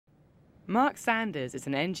Mark Sanders is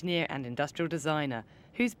an engineer and industrial designer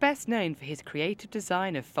who's best known for his creative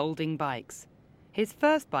design of folding bikes. His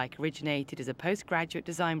first bike originated as a postgraduate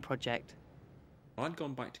design project. I'd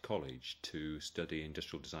gone back to college to study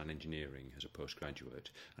industrial design engineering as a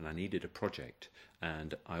postgraduate, and I needed a project,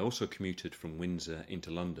 and I also commuted from Windsor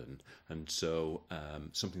into London, and so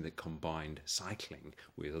something that combined cycling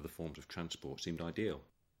with other forms of transport seemed ideal.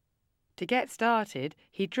 To get started,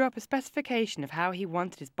 he drew up a specification of how he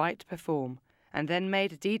wanted his bike to perform, and then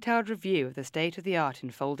made a detailed review of the state-of-the-art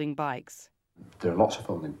in folding bikes. There are lots of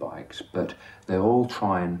folding bikes, but they all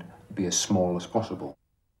try and be as small as possible.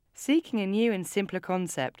 Seeking a new and simpler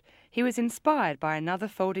concept, he was inspired by another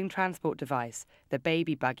folding transport device, the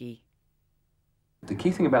baby buggy. The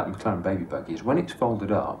key thing about the McLaren baby buggy is when it's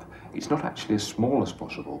folded up, it's not actually as small as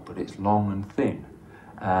possible, but it's long and thin.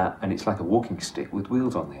 And it's like a walking stick with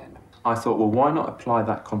wheels on the end. I thought, well, why not apply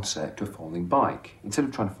that concept to a folding bike? Instead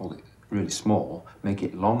of trying to fold it really small, make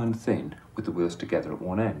it long and thin with the wheels together at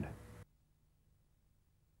one end.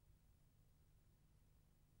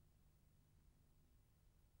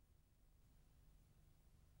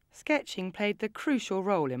 Sketching played the crucial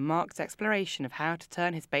role in Mark's exploration of how to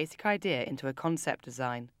turn his basic idea into a concept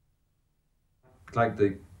design. Like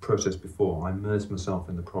the process before, I immersed myself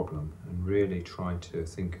in the problem and really tried to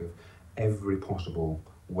think of every possible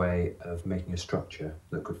way of making a structure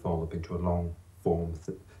that could fold up into a long form,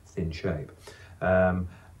 thin shape.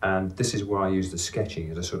 And this is where I use the sketching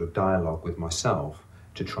as a sort of dialogue with myself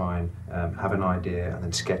to try and have an idea and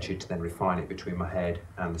then sketch it, to then refine it between my head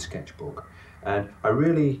and the sketchbook. And I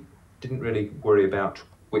didn't really worry about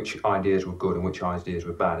which ideas were good and which ideas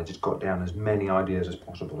were bad. I just got down as many ideas as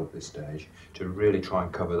possible at this stage to really try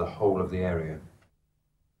and cover the whole of the area.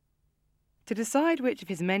 To decide which of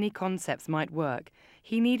his many concepts might work,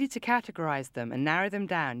 he needed to categorise them and narrow them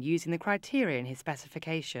down using the criteria in his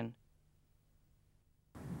specification.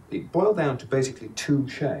 It boiled down to basically two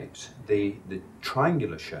shapes, the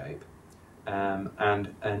triangular shape and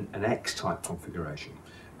an X-type configuration.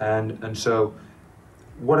 And so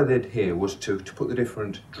what I did here was to put the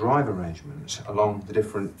different drive arrangements along the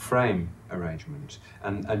different frame arrangements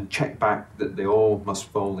and check back that they all must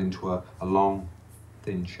fold into a long,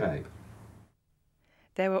 thin shape.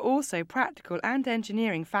 There were also practical and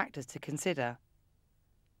engineering factors to consider.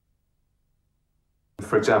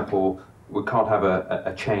 For example, we can't have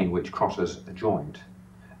a chain which crosses a joint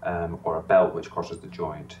or a belt which crosses the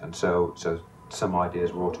joint, and so some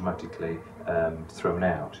ideas were automatically thrown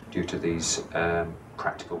out due to these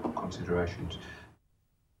practical considerations.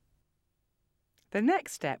 The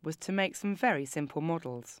next step was to make some very simple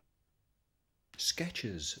models.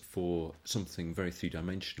 Sketches for something very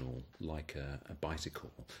three-dimensional, like a bicycle,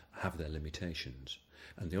 have their limitations.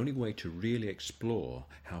 And the only way to really explore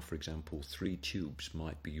how, for example, three tubes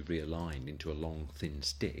might be realigned into a long, thin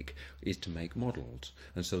stick is to make models.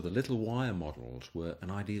 And so the little wire models were an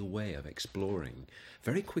ideal way of exploring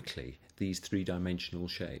very quickly these three-dimensional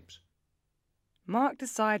shapes. Mark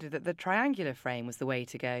decided that the triangular frame was the way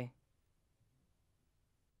to go.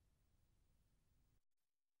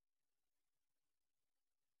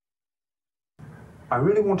 I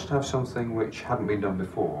really wanted to have something which hadn't been done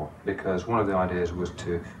before, because one of the ideas was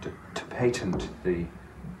to patent the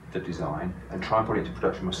design and try and put it into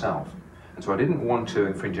production myself. And so I didn't want to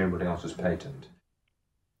infringe anybody else's patent.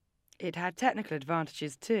 It had technical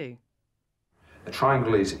advantages too. A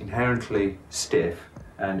triangle is inherently stiff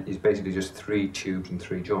and is basically just three tubes and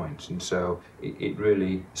three joints, and so it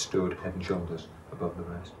really stood head and shoulders above the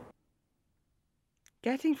rest.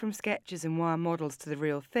 Getting from sketches and wire models to the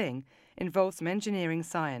real thing involved some engineering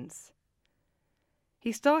science.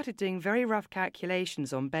 He started doing very rough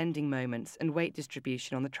calculations on bending moments and weight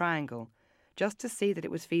distribution on the triangle, just to see that it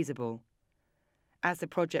was feasible. As the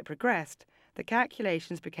project progressed, the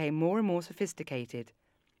calculations became more and more sophisticated,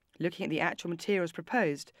 looking at the actual materials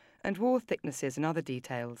proposed and wall thicknesses and other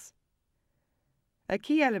details. A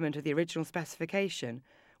key element of the original specification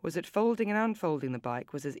was that folding and unfolding the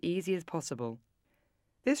bike was as easy as possible.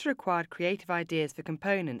 This required creative ideas for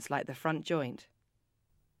components like the front joint.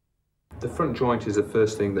 The front joint is the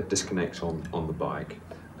first thing that disconnects on the bike,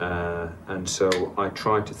 and so I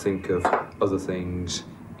tried to think of other things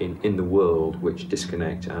in the world which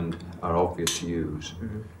disconnect and are obvious to use,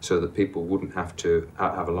 so that people wouldn't have to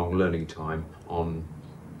have a long learning time on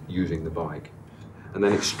using the bike. And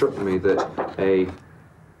then it struck me that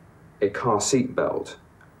a car seat belt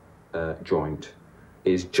joint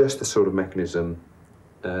is just the sort of mechanism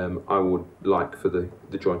I would like for the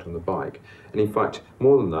joint on the bike. And in fact,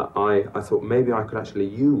 more than that, I thought maybe I could actually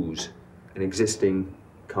use an existing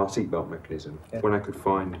car seatbelt mechanism when I could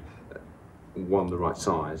find one the right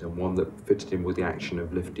size and one that fitted in with the action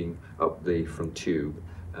of lifting up the front tube,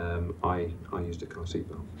 I used a car seat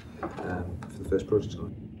belt for the first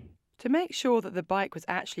prototype. To make sure that the bike was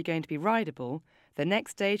actually going to be rideable, the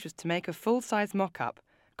next stage was to make a full-size mock-up,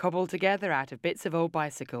 cobbled together out of bits of old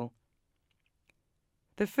bicycle.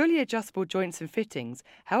 The fully adjustable joints and fittings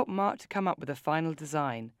helped Mark to come up with a final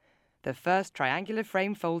design, the first triangular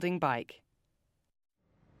frame folding bike.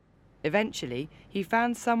 Eventually, he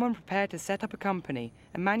found someone prepared to set up a company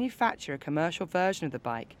and manufacture a commercial version of the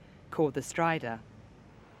bike, called the Strider.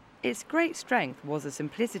 Its great strength was the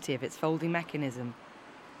simplicity of its folding mechanism.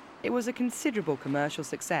 It was a considerable commercial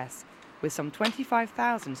success, with some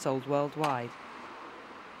 25,000 sold worldwide.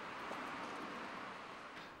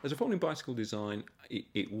 As a folding bicycle design,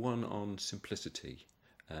 it won on simplicity,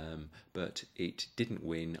 but it didn't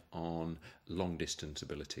win on long-distance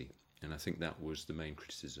ability, and I think that was the main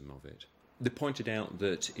criticism of it. They pointed out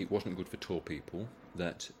that it wasn't good for tall people,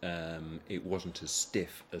 that it wasn't as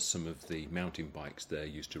stiff as some of the mountain bikes they're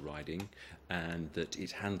used to riding, and that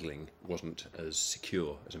its handling wasn't as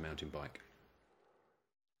secure as a mountain bike.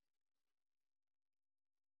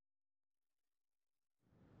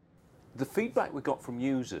 The feedback we got from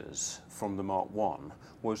users from the Mark I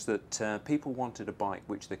was that people wanted a bike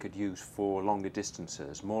which they could use for longer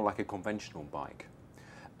distances, more like a conventional bike.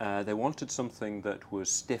 They wanted something that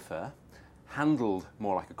was stiffer, handled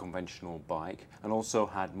more like a conventional bike, and also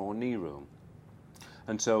had more knee room.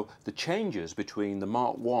 And so the changes between the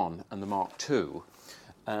Mark I and the Mark II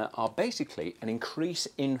are basically an increase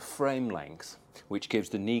in frame length, which gives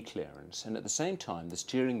the knee clearance, and at the same time the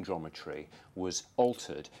steering geometry was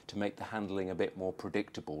altered to make the handling a bit more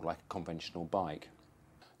predictable like a conventional bike.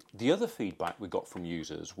 The other feedback we got from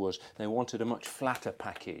users was they wanted a much flatter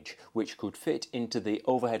package which could fit into the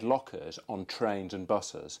overhead lockers on trains and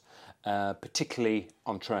buses, particularly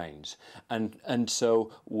on trains. And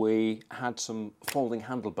so we had some folding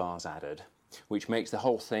handlebars added, which makes the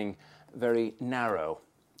whole thing very narrow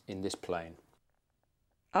in this plane.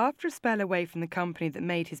 After a spell away from the company that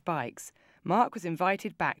made his bikes, Mark was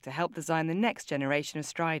invited back to help design the next generation of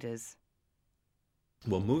Striders.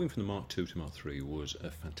 Well, moving from the Mark II to Mark III was a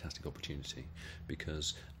fantastic opportunity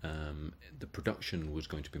because the production was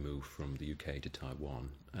going to be moved from the UK to Taiwan,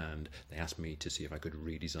 and they asked me to see if I could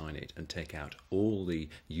redesign it and take out all the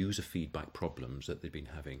user feedback problems that they'd been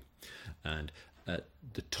having. And at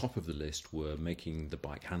the top of the list were making the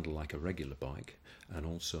bike handle like a regular bike and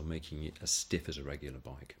also making it as stiff as a regular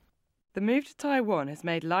bike. The move to Taiwan has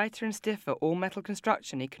made lighter and stiffer all-metal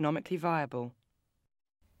construction economically viable.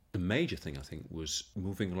 The major thing, I think, was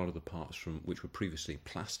moving a lot of the parts from which were previously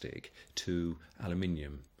plastic to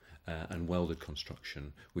aluminium and welded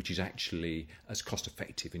construction, which is actually as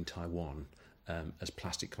cost-effective in Taiwan as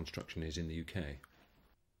plastic construction is in the UK.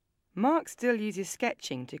 Mark still uses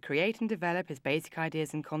sketching to create and develop his basic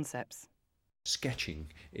ideas and concepts. Sketching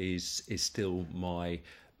is still my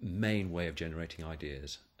main way of generating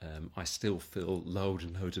ideas. I still fill loads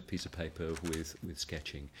and loads of piece of paper with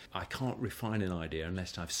sketching. I can't refine an idea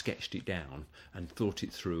unless I've sketched it down and thought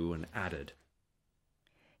it through and added.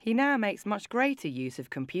 He now makes much greater use of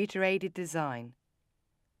computer-aided design.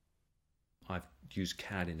 I've used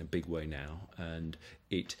CAD in a big way now, and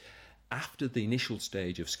after the initial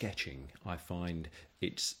stage of sketching, I find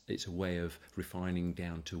it's a way of refining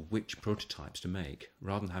down to which prototypes to make.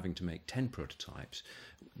 Rather than having to make 10 prototypes,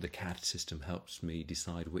 the CAD system helps me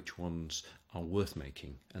decide which ones are worth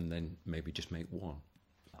making and then maybe just make one.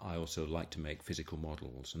 I also like to make physical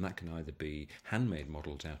models, and that can either be handmade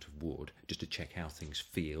models out of wood, just to check how things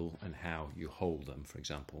feel and how you hold them, for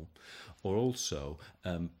example, or also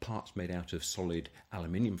parts made out of solid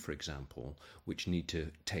aluminium, for example, which need to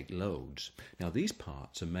take loads. Now, these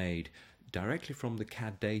parts are made directly from the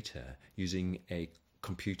CAD data using a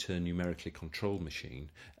computer numerically controlled machine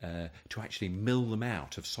to actually mill them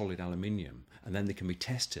out of solid aluminium, and then they can be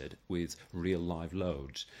tested with real live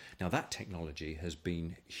loads. Now, that technology has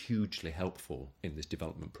been hugely helpful in this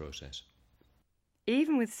development process.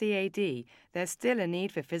 Even with CAD, there's still a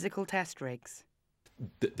need for physical test rigs.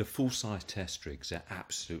 The full-size test rigs are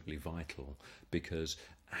absolutely vital because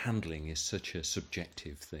handling is such a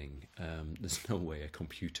subjective thing. There's no way a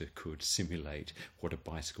computer could simulate what a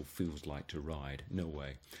bicycle feels like to ride. No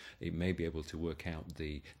way. It may be able to work out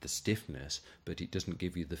the stiffness, but it doesn't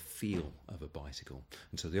give you the feel of a bicycle.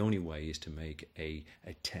 And so the only way is to make a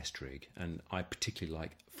test rig. And I particularly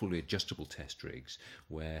like fully adjustable test rigs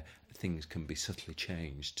where things can be subtly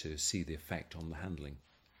changed to see the effect on the handling.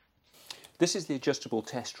 This is the adjustable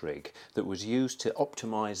test rig that was used to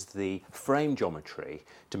optimise the frame geometry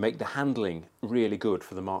to make the handling really good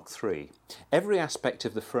for the Mark III. Every aspect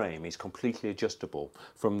of the frame is completely adjustable,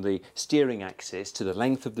 from the steering axis to the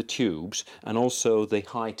length of the tubes and also the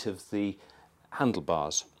height of the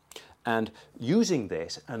handlebars. And using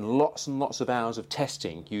this and lots of hours of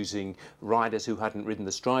testing using riders who hadn't ridden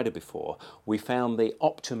the Strider before, we found the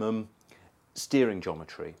optimum steering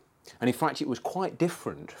geometry. And in fact, it was quite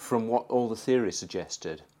different from what all the theories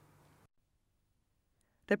suggested.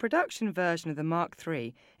 The production version of the Mark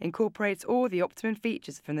III incorporates all the optimum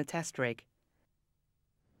features from the test rig.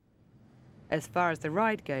 As far as the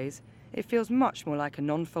ride goes, it feels much more like a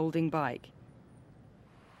non-folding bike.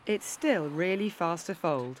 It's still really fast to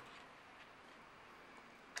fold.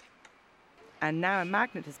 And now a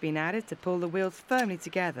magnet has been added to pull the wheels firmly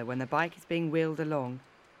together when the bike is being wheeled along.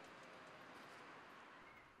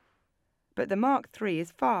 But the Mark III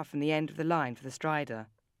is far from the end of the line for the Strider.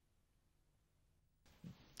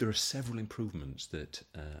 There are several improvements that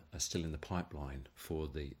are still in the pipeline for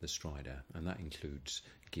the Strider, and that includes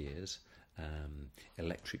gears,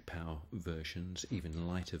 electric power versions, even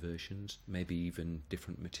lighter versions, maybe even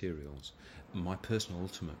different materials. My personal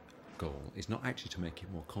ultimate goal is not actually to make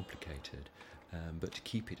it more complicated, but to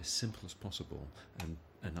keep it as simple as possible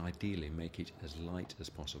and ideally make it as light as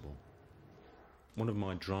possible. One of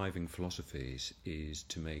my driving philosophies is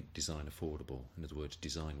to make design affordable, in other words,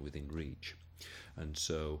 design within reach. And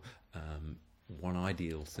so one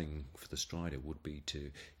ideal thing for the Strider would be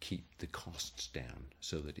to keep the costs down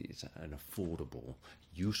so that it's an affordable,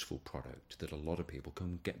 useful product that a lot of people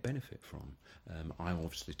can get benefit from. I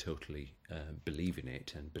obviously totally believe in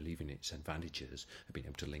it and believe in its advantages of being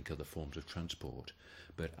able to link other forms of transport,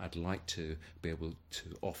 but I'd like to be able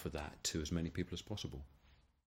to offer that to as many people as possible.